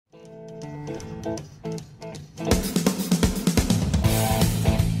Hey,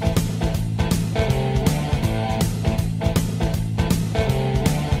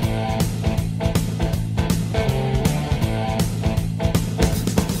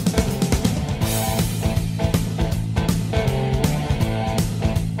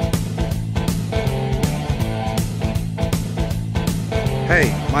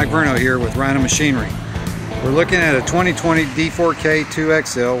 Mike Rhino here with Rhino Machinery. We're looking at a 2020 D4K2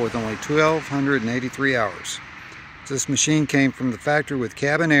 XL with only 1,283 hours. This machine came from the factory with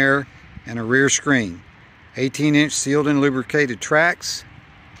cabin air and a rear screen. 18-inch sealed and lubricated tracks.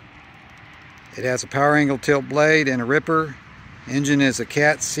 It has a power angle tilt blade and a ripper. Engine is a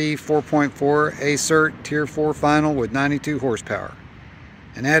Cat C 4.4 A-Cert Tier 4 final with 92 horsepower.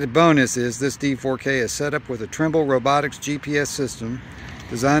 An added bonus is this D4K is set up with a Trimble Robotics GPS system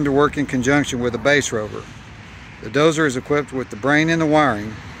designed to work in conjunction with a base rover. The Dozer is equipped with the brain and the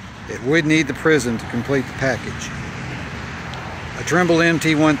wiring. It would need the prism to complete the package. A Trimble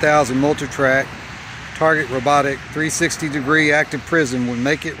MT1000 multi-track target robotic 360-degree active prism would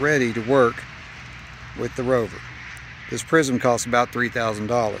make it ready to work with the rover. This prism costs about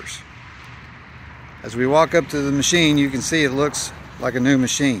 $3,000. As we walk up to the machine, you can see it looks like a new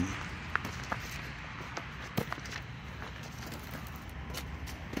machine.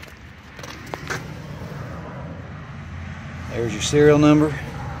 There's your serial number.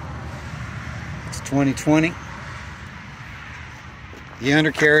 It's 2020. The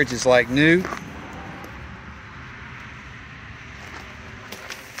undercarriage is like new.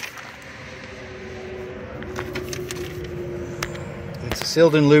 It's a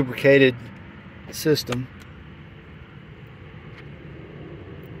sealed and lubricated system.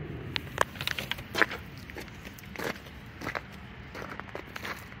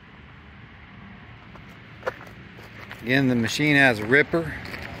 Again, the machine has a ripper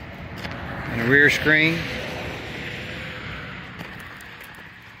and a rear screen.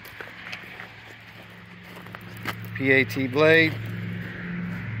 PAT blade.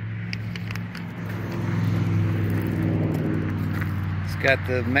 It's got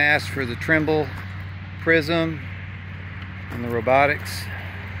the mast for the Trimble prism and the robotics.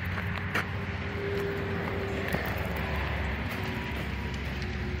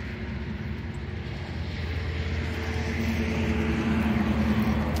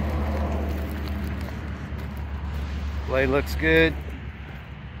 Blade looks good.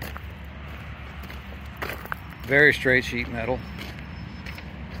 Very straight sheet metal.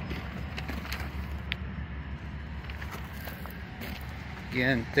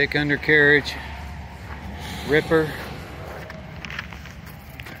 Again, thick undercarriage, ripper.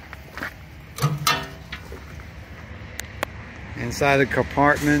 Inside the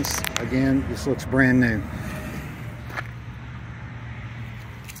compartments, again, this looks brand new.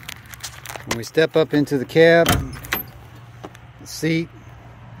 When we step up into the cab, the seat,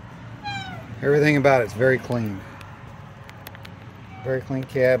 everything about it's very clean. Very clean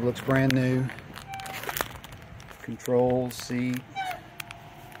cab, looks brand new. Controls, seat.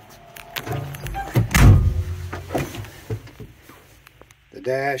 The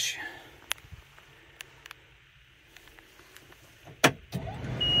dash.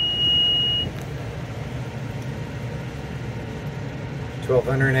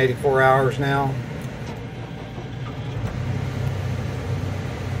 $1,284 hours now.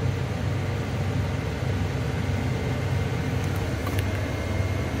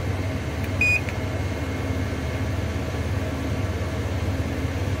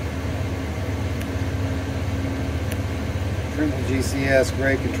 Trimble GCS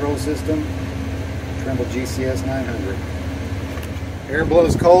grade control system, Trimble GCS900. Air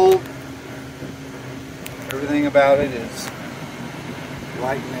blows cold. Everything about it is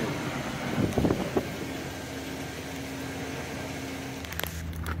like new.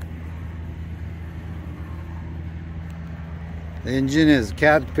 The engine is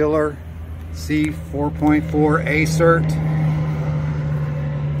Caterpillar C 4.4 A-Cert,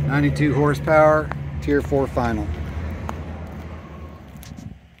 92 horsepower, Tier 4 final.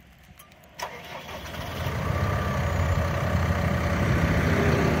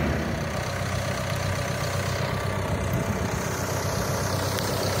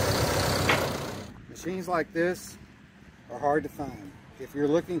 Machines like this are hard to find. If you're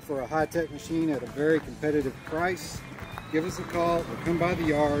looking for a high-tech machine at a very competitive price, give us a call or come by the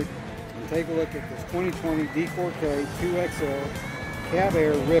yard and take a look at this 2020 D4K 2XL cab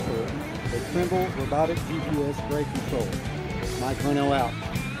air ripper with Trimble Robotic GPS brake control. Mike Rhino out.